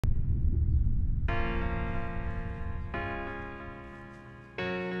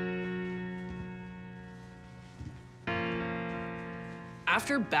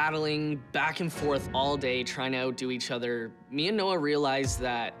After battling back and forth all day trying to outdo each other, me and Noah realized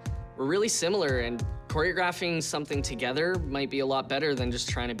that we're really similar, and choreographing something together might be a lot better than just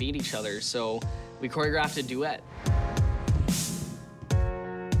trying to beat each other. So we choreographed a duet.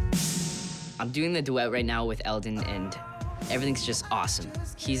 I'm doing the duet right now with Eldon, and everything's just awesome.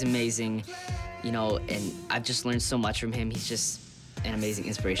 He's amazing, you know, and I've just learned so much from him. He's just an amazing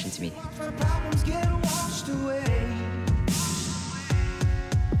inspiration to me.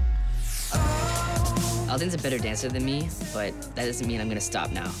 Eldon's a better dancer than me, but that doesn't mean I'm gonna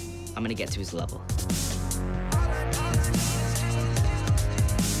stop now. I'm gonna get to his level.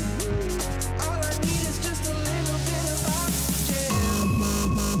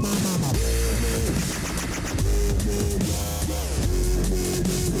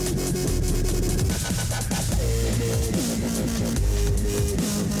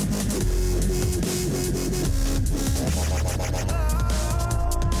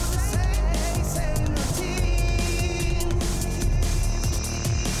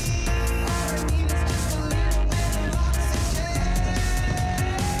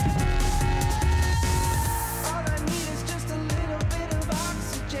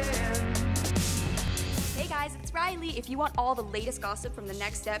 It's Riley. If you want all the latest gossip from the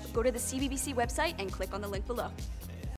next step, go to the CBBC website and click on the link below.